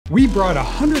We brought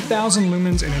 100,000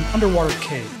 lumens in an underwater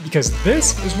cave, because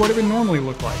this is what it would normally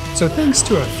look like. So thanks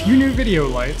to a few new video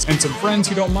lights and some friends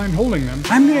who don't mind holding them,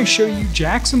 I'm gonna show you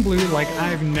Jackson Blue like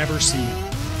I've never seen it.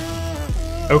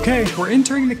 Okay, we're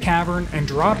entering the cavern and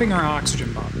dropping our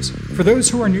oxygen bombs. For those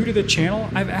who are new to the channel,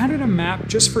 I've added a map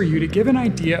just for you to give an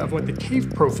idea of what the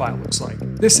cave profile looks like.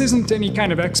 This isn't any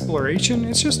kind of exploration,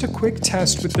 it's just a quick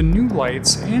test with the new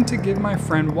lights and to give my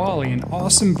friend Wally an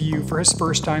awesome view for his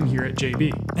first time here at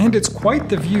JB. And it's quite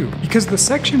the view, because the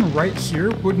section right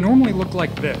here would normally look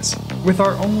like this, with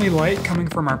our only light coming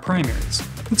from our primaries.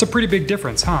 That's a pretty big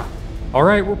difference, huh?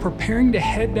 Alright, we're preparing to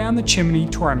head down the chimney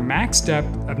to our max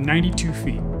depth of 92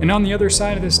 feet. And on the other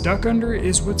side of this duck under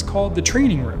is what's called the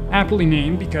training room, aptly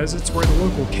named because it's where the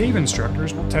local cave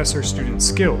instructors will test their students'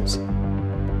 skills.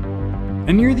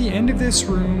 And near the end of this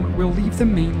room, we'll leave the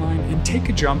main line and take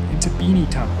a jump into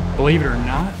Beanie Tunnel. Believe it or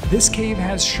not, this cave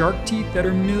has shark teeth that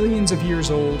are millions of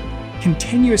years old,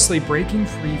 continuously breaking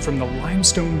free from the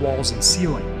limestone walls and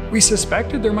ceiling. We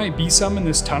suspected there might be some in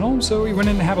this tunnel, so we went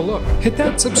in to have a look. Hit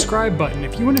that subscribe button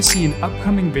if you want to see an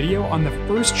upcoming video on the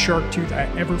first shark tooth I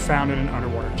ever found in an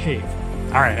underwater cave.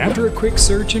 Alright, after a quick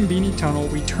search in Beanie Tunnel,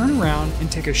 we turn around and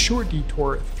take a short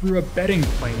detour through a bedding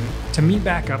plane to meet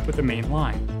back up with the main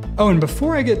line. Oh, and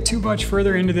before I get too much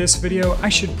further into this video, I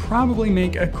should probably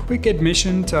make a quick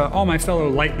admission to all my fellow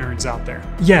light nerds out there.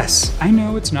 Yes, I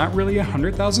know it's not really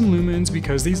 100,000 lumens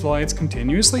because these lights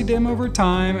continuously dim over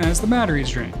time as the batteries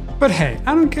drain. But hey,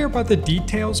 I don't care about the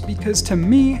details because to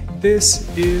me,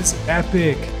 this is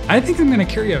epic. I think I'm gonna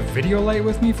carry a video light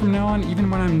with me from now on even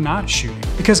when I'm not shooting,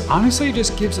 because honestly it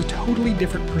just gives a totally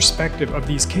different perspective of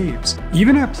these caves.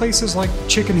 Even at places like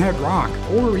Chicken Head Rock,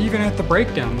 or even at the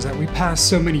breakdowns that we pass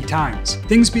so many times.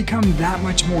 Things become that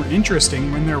much more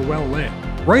interesting when they're well lit.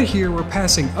 Right here, we're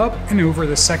passing up and over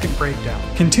the second breakdown,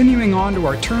 continuing on to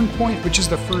our turn point, which is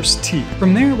the first T.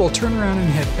 From there, we'll turn around and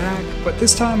head back, but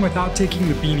this time without taking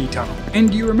the Beanie Tunnel.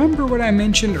 And do you remember what I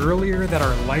mentioned earlier that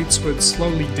our lights would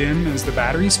slowly dim as the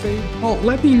batteries fade? Well,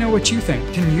 let me know what you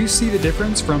think. Can you see the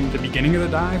difference from the beginning of the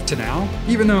dive to now?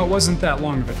 Even though it wasn't that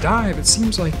long of a dive, it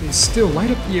seems like they still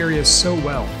light up the area so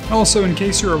well. Also, in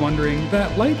case you were wondering,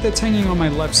 that light that's hanging on my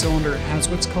left cylinder has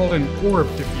what's called an orb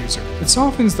diffuser. It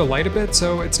softens the light a bit,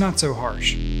 so it's not so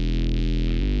harsh.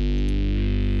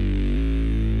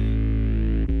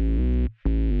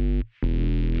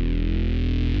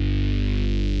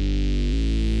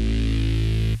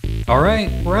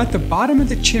 Alright, we're at the bottom of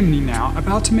the chimney now,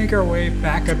 about to make our way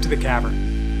back up to the cavern.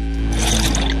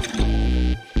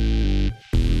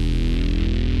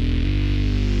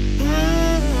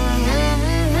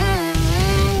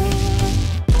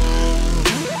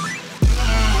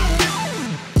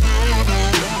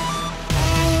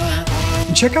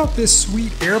 Check out this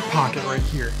sweet air pocket right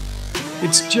here.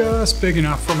 It's just big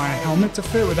enough for my helmet to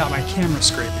fit without my camera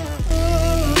scraping.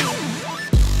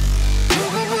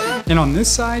 And on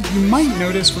this side, you might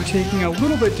notice we're taking a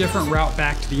little bit different route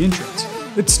back to the entrance.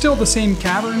 It's still the same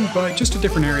cavern, but just a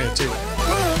different area to it.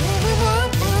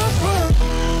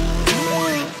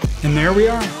 And there we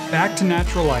are, back to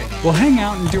natural light. We'll hang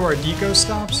out and do our deco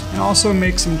stops, and also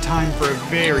make some time for a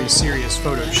very serious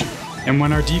photo shoot. And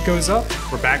when our deco's up,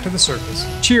 we're back to the surface.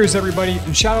 Cheers everybody,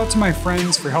 and shout out to my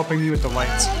friends for helping me with the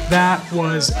lights. That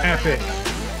was epic.